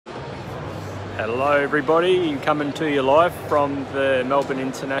Hello everybody, coming to you live from the Melbourne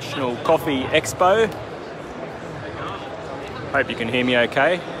International Coffee Expo. Hope you can hear me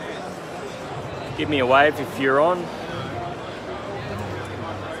okay. Give me a wave if you're on.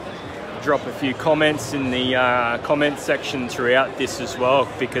 Drop a few comments in the comment section throughout this as well,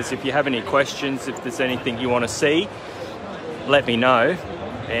 because if you have any questions, if there's anything you want to see, let me know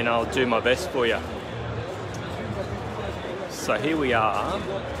and I'll do my best for you. So here we are.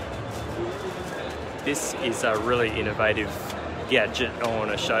 This is a really innovative gadget I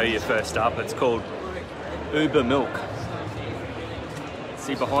want to show you first up. It's called Uber Milk.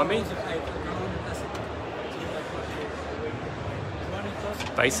 See behind me?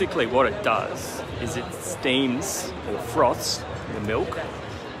 Basically what it does is it steams or froths the milk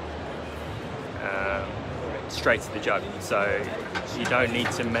straight to the jug. So you don't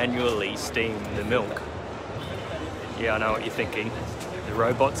need to manually steam the milk. Yeah, I know what you're thinking. The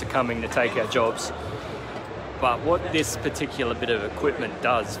robots are coming to take our jobs. But what this particular bit of equipment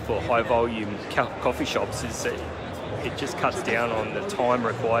does for high volume coffee shops is that it just cuts down on the time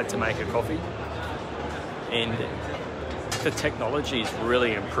required to make a coffee. And the technology is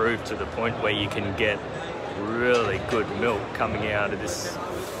really improved to the point where you can get really good milk coming out of this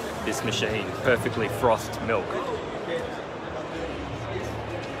machine, perfectly frothed milk.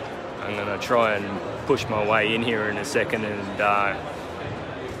 I'm gonna try and push my way in here in a second and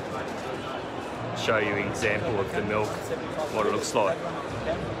show you an example of the milk, what it looks like.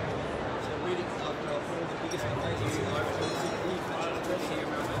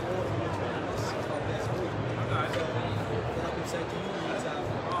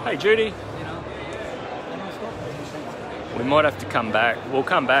 Hey Judy, we might have to come back. We'll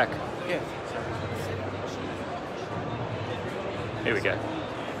come back. Yeah. Here we go.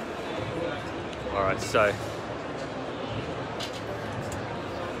 All right, so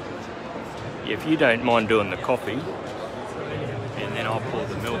if you don't mind doing the coffee, and then I'll pour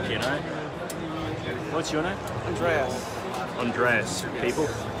the milk, you know. What's your name? Andreas. Andreas, people.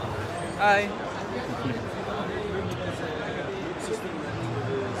 Hi.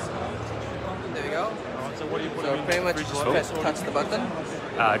 There we go. Alright, so what do you put So in? pretty much just touch the button.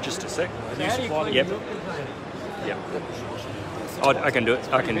 Just a sec. Can you supply the Yep. milk? Yep. Oh, I can do it.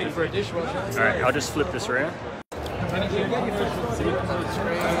 I can. For a dishwasher. All right, I'll just flip this around.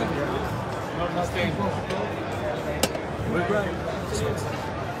 We're great.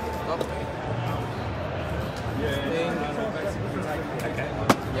 Stop. Okay.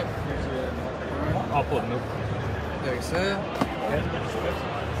 Yep. I'll pour the milk. There you go.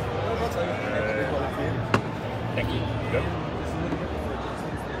 Thank you. Good.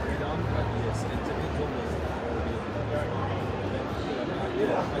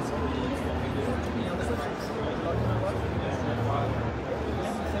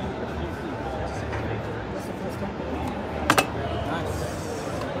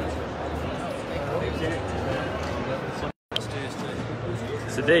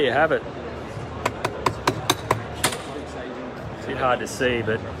 So there you have it. It's a bit hard to see,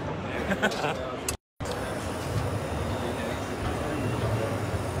 but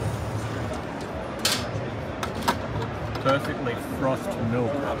perfectly frothed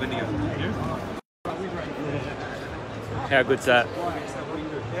milk. How good's that?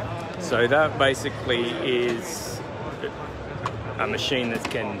 So that basically is a machine that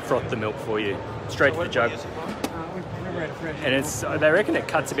can froth the milk for you straight to the jug. And they reckon it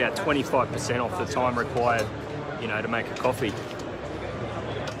cuts about 25% off the time required, you know, to make a coffee.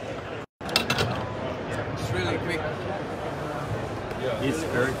 It's really quick. It's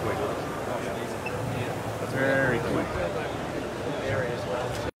very quick. Very quick.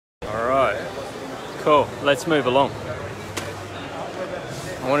 All right, cool. Let's move along.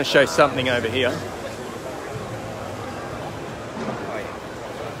 I want to show something over here.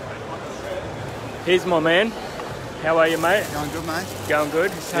 Here's my man. How are you, mate? Going good, mate. Going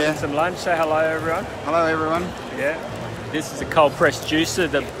good? Just having some lunch. Say hello, everyone. Hello, everyone. Yeah. This is a cold pressed juicer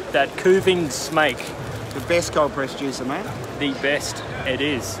that Coovings make. The best cold press juicer, mate. The best it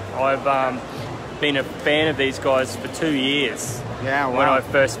is. I've been a fan of these guys for 2 years. Yeah, wow. When I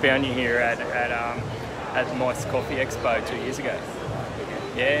first found you here at Mice Coffee Expo 2 years ago.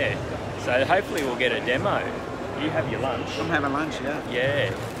 Yeah. So hopefully we'll get a demo. You have your lunch. I'm having lunch, yeah.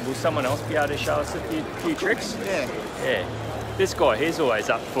 Yeah. Will someone else be able to show us a few tricks? Yeah. Yeah. This guy here's always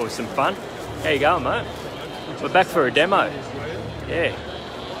up for some fun. How you going, mate? We're back for a demo. Yeah.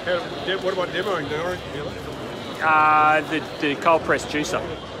 What about demoing, Derek? The cold press juicer.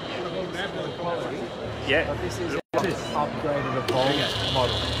 Yeah. This is upgraded evolved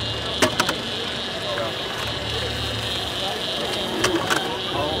model.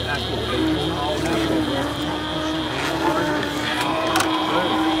 Whole actual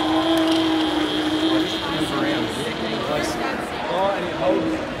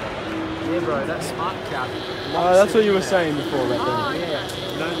that's what you were saying before about them. Yeah,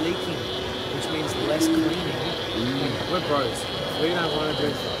 no leaking, which means less cleaning. We're bros. We don't want to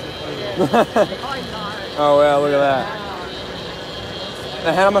do Oh wow, look at that.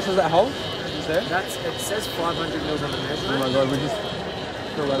 Now how much does that hold? Is there? it says 500 mils on the Oh measurement. my god, we just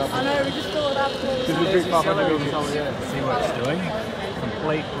fill that up. I know, we just fill it up. Because we drink 500 mils of something, yeah. See what it's doing?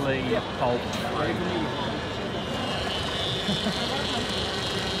 Completely pulp free.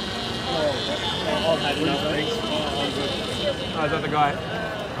 I've had enough drinks. Oh, is that the guy?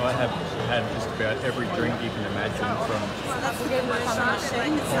 I have had just about every drink you can imagine, from That's the good work on the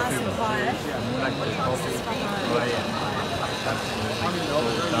machine. It's nice and quiet. black tea coffee, coffee, and absolutely all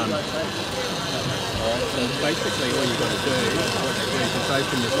done. Alright, so basically all you've got to do is just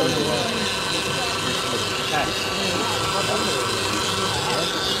open this little cap.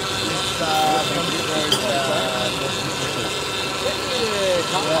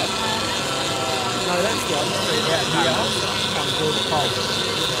 No, that's the other thing. Yeah, comes all the pulp.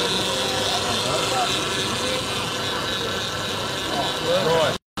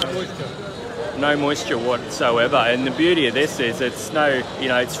 No moisture whatsoever, and the beauty of this is it's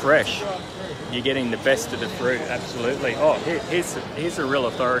it's fresh. You're getting the best of the fruit, absolutely. Oh, here's a real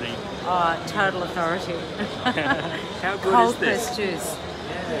authority. Oh, total authority. How good Cold is this? pressed juice.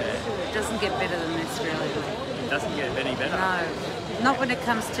 It doesn't get better than this, really. It doesn't get any better. No, not when it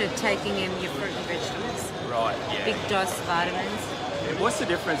comes to taking in your fruit and vegetables. Right, yeah. Big dose of vitamins. What's the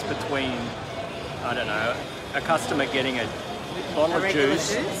difference between, I don't know, a customer getting a bottle of regular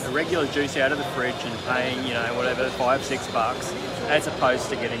juice, juice? a regular juice out of the fridge and paying, whatever, $5-6, as opposed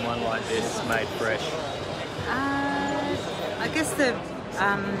to getting one like this made fresh? I guess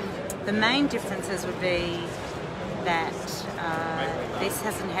the main differences would be that this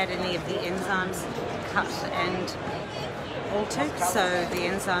hasn't had any of the enzymes cut and altered, so the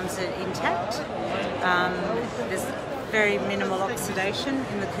enzymes are intact. There's very minimal oxidation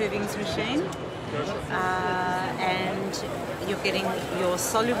in the Kuvings machine, and you're getting your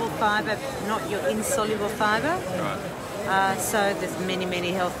soluble fibre, not your insoluble fibre. Right. So there's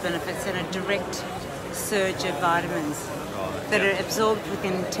many health benefits and a direct surge of vitamins that are absorbed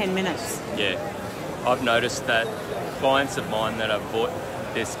within 10 minutes. Yeah. I've noticed that clients of mine that have bought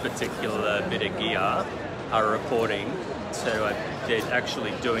this particular bit of gear are reporting so they're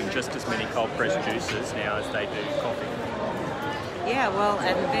actually doing just as many cold pressed juices now as they do coffee. Yeah, well,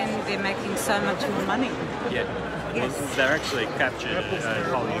 and then they're making so much more money. Yeah. Yes. Well, they're actually captured a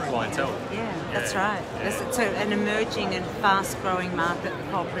whole new clientele. Yeah, that's Yeah. right. It's an emerging and fast-growing market,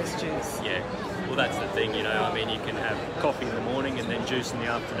 cold pressed juice. Yeah. Well, that's the thing, you can have coffee in the morning and then juice in the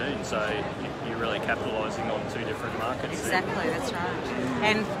afternoon, so you're really capitalising on two different markets. Exactly, that's right.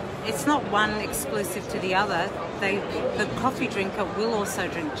 And it's not one exclusive to the other. The coffee drinker will also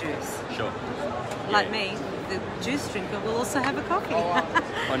drink juice. Sure. Like Yeah. me, the juice drinker will also have a coffee.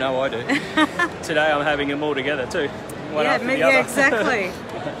 I know I do. Today I'm having them all together too. One after the yeah, other. exactly.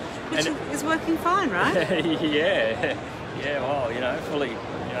 Which And is working fine, right? yeah. Yeah, well, fully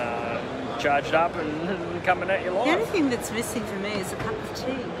charged up and coming at your The life. only thing that's missing for me is a cup of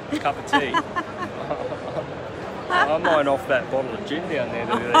tea. Cup of tea. I might off that bottle of gin down there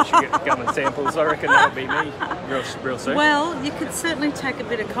that they should come and samples. I reckon that'll be me real soon. Well, you could certainly take a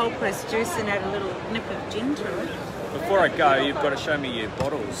bit of cold pressed juice and add a little nip of gin to it. Before I go, you've got to show me your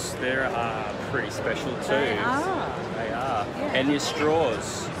bottles. They are pretty special too. They are. They are. Yeah. And your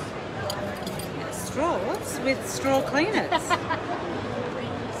straws. Straws with straw cleaners.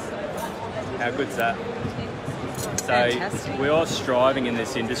 How good's that? So Fantastic. we are striving in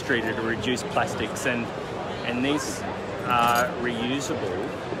this industry to reduce plastics, and these are reusable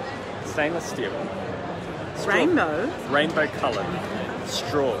stainless steel. Rainbow coloured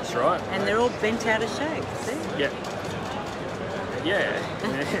straws, right? And they're all bent out of shape, see? Yeah. Yeah.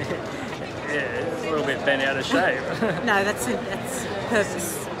 Yeah, it's a little bit bent out of shape. No, that's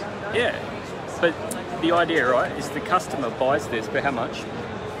purpose. Yeah. But the idea, right, is the customer buys this for how much?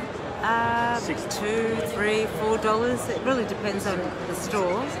 $6, $2, $3, $4. It really depends on the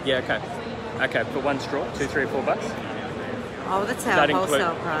store. Yeah, okay. Okay, for one straw, $2, $3, $4. Oh, that's That our include-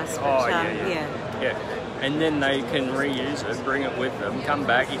 wholesale price. But, Oh, yeah. And then they can reuse it, bring it with them, come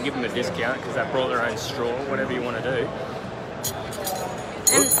back, you give them a discount because they brought their own straw, whatever you want to do.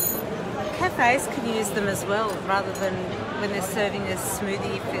 And cafes can use them as well, rather than when they're serving a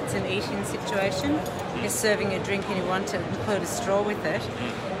smoothie, if it's an eating situation, you're serving a drink and you want to include a straw with it.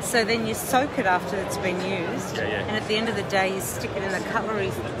 So then you soak it after it's been used, and at the end of the day you stick it in a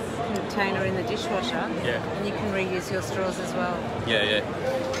cutlery container in the dishwasher, and you can reuse your straws as well. Yeah, yeah.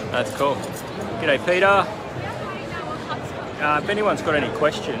 That's cool. G'day, Peter. If anyone's got any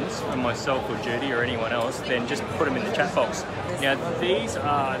questions from myself or Judy or anyone else, then just put them in the chat box. Now, these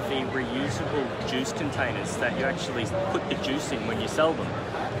are the reusable juice containers that you actually put the juice in when you sell them.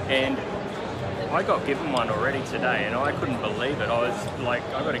 And I got given one already today, and I couldn't believe it. I was like,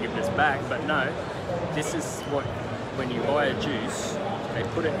 I've got to give this back, but no. This is what, when you buy a juice, they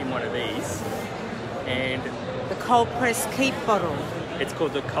put it in one of these, and The cold press keep bottle. it's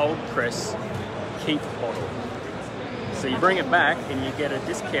called the cold press keep bottle. So you bring it back and you get a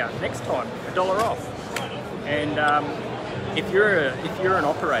discount next time, $1 off. And if you're an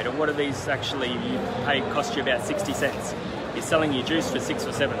operator, what are these actually? You pay cost you about 60 cents. You're selling your juice for $6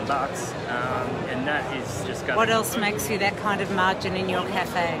 or $7, and that is just going. What else makes you that kind of margin in your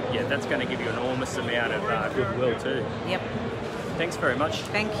cafe? Yeah, that's going to give you an enormous amount of goodwill too. Yep. Thanks very much.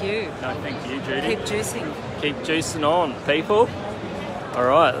 Thank you. No, thank you, Judy. Keep juicing. Keep juicing on, people. All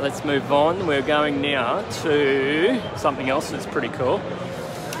right, let's move on. We're going now to something else that's pretty cool.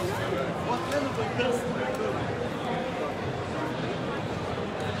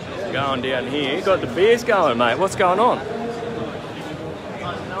 Going down here, got the beers going, mate. What's going on?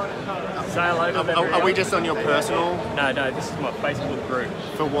 Say hello to them. Are we just on your personal? No, this is my Facebook group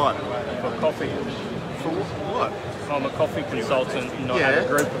For what? for coffee. For what? I'm a coffee consultant, and I have Yeah. a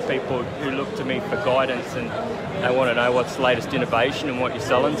group of people who look to me for guidance, and they want to know what's the latest innovation and what you're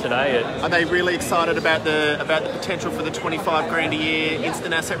selling today. Are they really excited about the potential for the 25 grand a year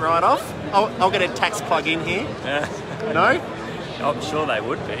instant asset write-off? I'll get a tax plug in here. No? I'm sure they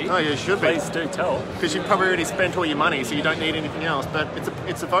would be. Oh, you should be. Please do tell. Because you've probably already spent all your money, so you don't need anything else. But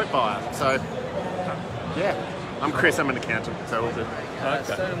it's a vote buyer, so yeah. I'm Chris. I'm an accountant, so all good.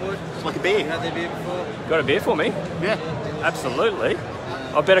 Okay. Stonewood. It's like a beer. Had their beer before? Got a beer for me? Yeah. Absolutely.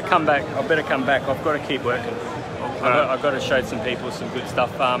 I better come back. I've got to keep working. I've got to show some people some good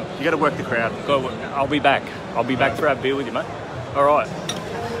stuff. You got to work the crowd. I'll be back. I'll be back to have a beer with you, mate. All right.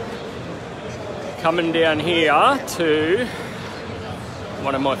 Coming down here to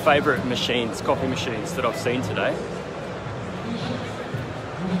one of my favourite machines, coffee machines that I've seen today.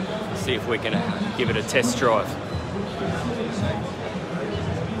 See if we can give it a test drive.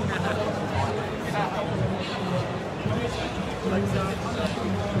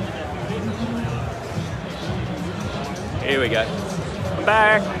 Here we go. I'm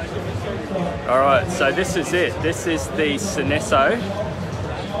back. All right, so this is it. This is the Synesso.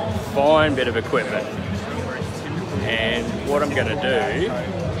 Fine bit of equipment. And what I'm going to do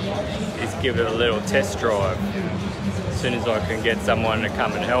is give it a little test drive as soon as I can get someone to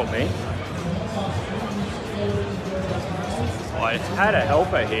come and help me. I had a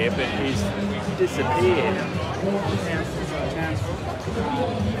helper here, but he's disappeared.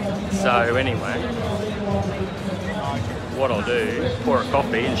 So anyway, what I'll do, pour a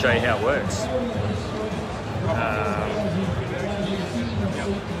coffee and show you how it works.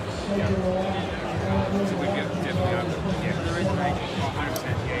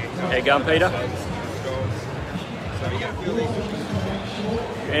 How you going, Peter?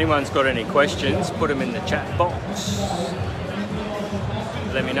 If anyone's got any questions, put them in the chat box.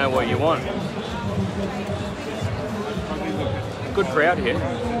 Let me know what you want. Good crowd here.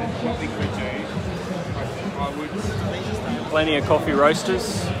 Plenty of coffee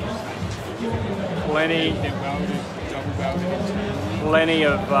roasters. Plenty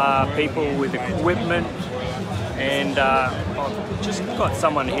of people with equipment. And I've just got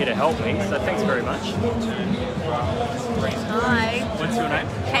someone here to help me, so thanks very much. Hi, What's your name?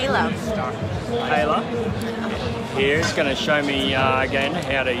 Kayla. Kayla. Here is going to show me again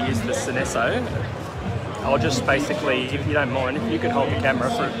how to use the Synesso. I'll just basically, if you don't mind, if you could hold the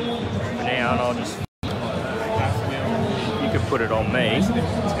camera for now, and I'll just, you could put it on me.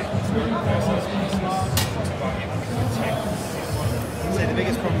 So the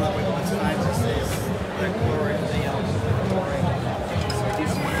biggest problem that we've got today is the chlorine, the chlorine.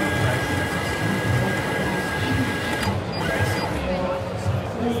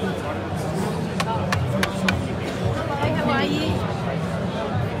 Hi, how are you?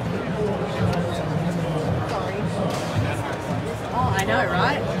 Oh, I know,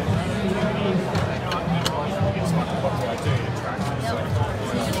 right? Yep.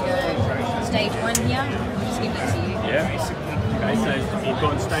 So you're going to go stage 1 here. Just give that to you. Yeah. Okay, so you've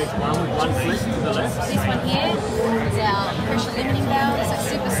got stage 1 with one click to the left. This one here is our pressure limiting valve. It's a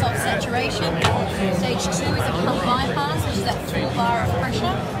super soft saturation. Stage 2 is a pump bypass, which is that 4 bar of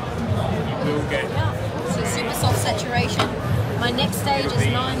pressure. We'll get. Yeah. So super soft saturation. My next stage is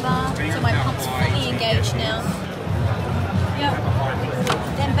 9 bar, so my pump's fully engaged now. Yep.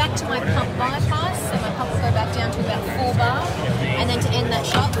 Then back to my pump bypass, so my pump will go back down to about 4 bar, and then to end that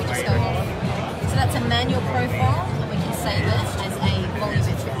shot we just go off. So that's a manual profile, and we can save it as a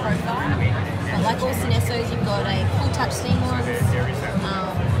volumetric profile. But like all Cinessos, you've got a full touch steam ones,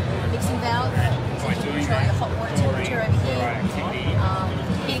 mixing valve, so you can control your hot water temperature over here,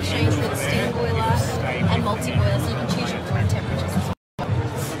 heat exchange with a steam boiler, and multi-boiler, so you can choose your water temperatures as well.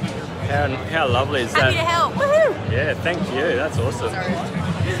 How lovely is that? Happy to help, woohoo! Yeah, thank you, that's awesome. Sorry.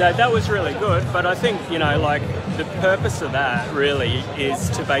 So that was really good, but I think, you know, like the purpose of that really is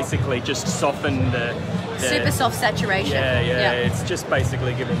to basically just soften the Super soft saturation. Yeah, it's just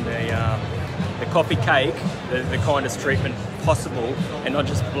basically giving the coffee cake the kindest treatment possible, and not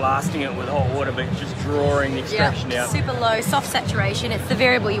just blasting it with hot water, but just drawing the extraction out. Super low, soft saturation. It's the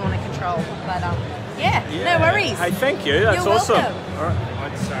variable you want to control. But yeah, no worries. Hey, thank you. That's You're awesome. welcome. All right.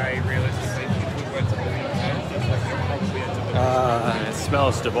 I'd say realistically, if we were to do it, It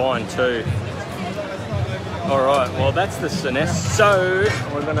smells divine too. All right, well that's the Cines. So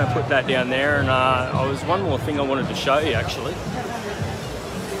we're going to put that down there, and I was one more thing I wanted to show you actually.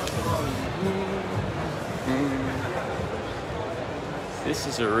 This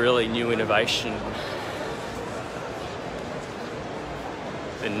is a really new innovation.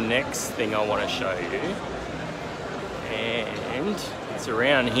 The next thing I want to show you, and it's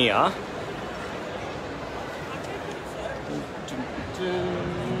around here.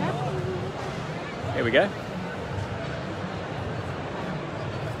 Here we go.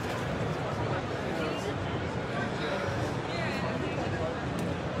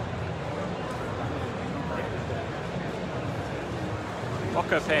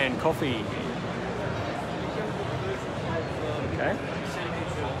 Pan coffee. Okay.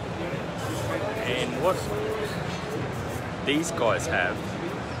 And what these guys have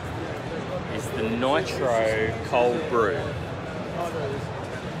is the nitro cold brew.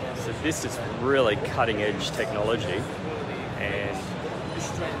 So this is really cutting edge technology, and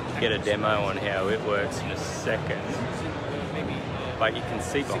you get a demo on how it works in a second. But you can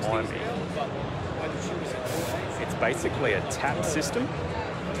see behind me, it's basically a tap system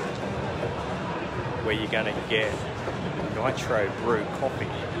where you're going to get nitro brew coffee.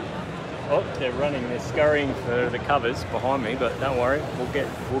 Oh, they're scurrying for the covers behind me, but don't worry,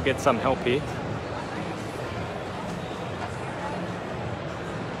 we'll get some help here.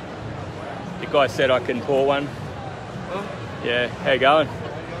 The guy said I can pour one. Yeah, how you going?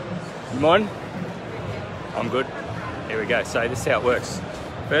 You mind? I'm good. Here we go. So this is how it works.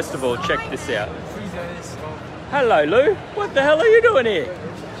 First of all, check this out. Hello, Lou. What the hell are you doing here?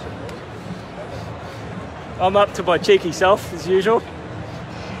 I'm up to my cheeky self, as usual.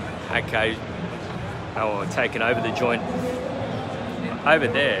 Okay. Oh, I'm taking over the joint. Over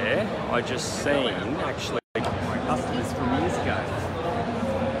there, I just seen, actually, my customers from years ago.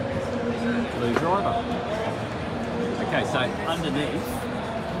 Blue driver. Okay, so underneath,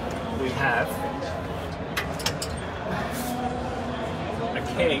 we have a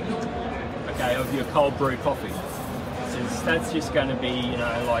keg, okay, of your cold brew coffee. So that's just going to be, you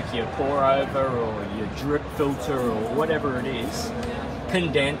know, like your pour over or your drip filter or whatever it is,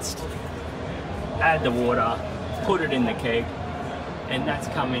 condensed, add the water, put it in the keg, and that's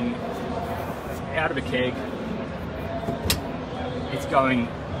coming out of a keg. It's going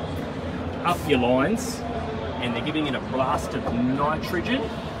up your lines, and they're giving it a blast of nitrogen,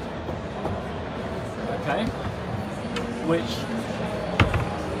 okay, which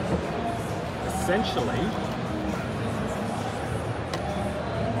essentially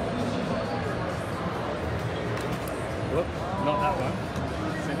whoop, not that one.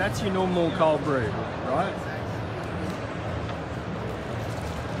 So that's your normal cold brew, right?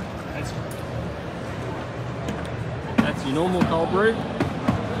 That's your normal cold brew.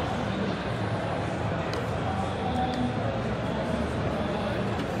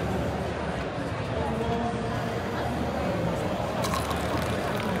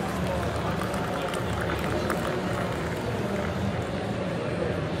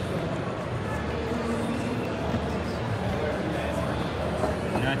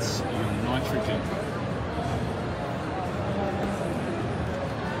 That's your nitrogen.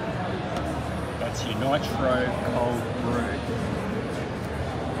 That's your nitro cold brew.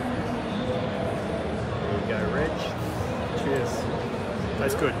 There you go, Reg. Cheers.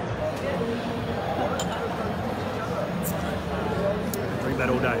 That's good. Drink that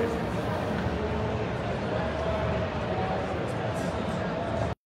all day.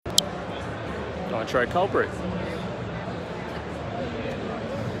 Nitro cold brew.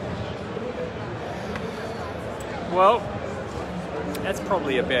 Well, that's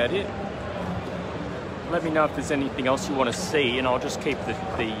probably about it. Let me know if there's anything else you want to see, and I'll just keep the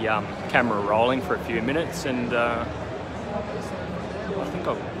camera rolling for a few minutes, and I think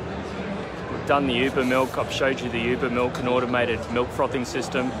I'll done the Uber milk. I've showed you the Uber milk, an automated milk frothing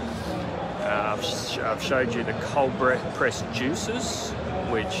system. I've showed you the cold pressed juices,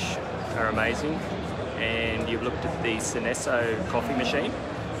 which are amazing. And you've looked at the Seneso coffee machine,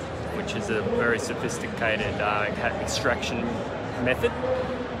 which is a very sophisticated extraction method.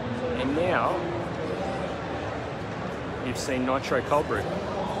 And now you've seen nitro cold brew.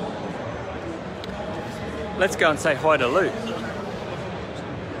 Let's go and say hi to Lou.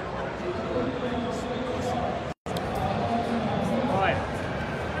 Hi.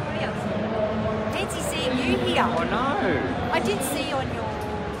 Fancy seeing you here. Oh no. I did see on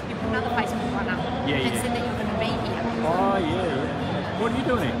you put another Facebook one up Yeah, and yeah. said that you're going to be here. Oh yeah. What are you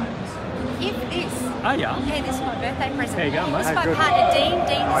doing here? If this, Oh yeah. yeah, this is my birthday present. There you go, mate. This is Hey, my good. partner Dean.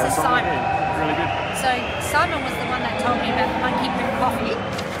 Dean is a Simon. Yeah, really good. So Simon was the one that told me about the monkey poo coffee.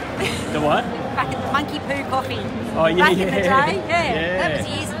 The what? Back at the monkey poo coffee. Oh yeah, Back in the day, yeah. that was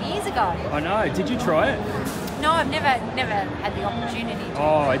years and years ago. I know. Did you try it? No, I've never had the opportunity to.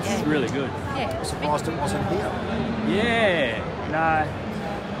 Oh, it's yeah. really good. Yeah. Surprised it wasn't here. Yeah. No.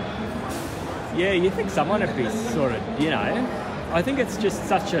 Yeah, you think someone would be sort of, you know. I think it's just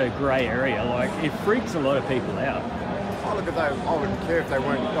such a grey area. Like, it freaks a lot of people out. Oh, look at that. I wouldn't care if they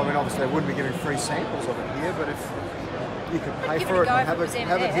weren't. I mean, obviously they wouldn't be giving free samples of it here, but if you could pay give for it it a go and if it was have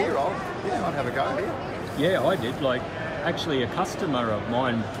ever it there. here, I'd have a go here. Yeah, I did. Like, actually, a customer of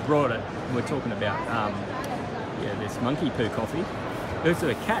mine brought it. We're talking about, yeah, this monkey poo coffee. It's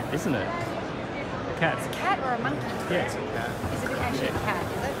a cat, isn't it? Cat. A cat or a monkey? Yeah. Is it actually a cat,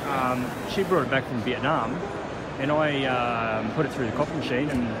 is it? She brought it back from Vietnam, and I put it through the coffee machine,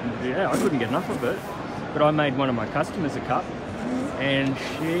 and yeah, I couldn't get enough of it. But I made one of my customers a cup, and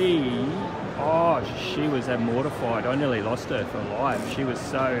she was mortified. I nearly lost her for life. She was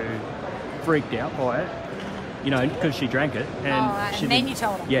so freaked out by it, you know, because she drank it. And, and then you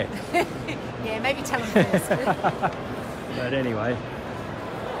told them. Yeah. Yeah, maybe tell them first. But anyway,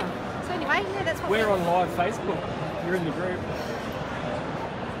 So anyway, yeah, that's what we're on live Facebook. You're in the group.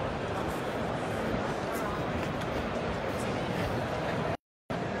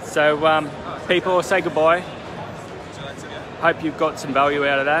 So, people, say goodbye. Hope you've got some value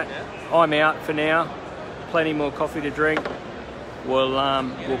out of that. I'm out for now. Plenty more coffee to drink. We'll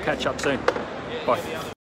catch up soon. Bye.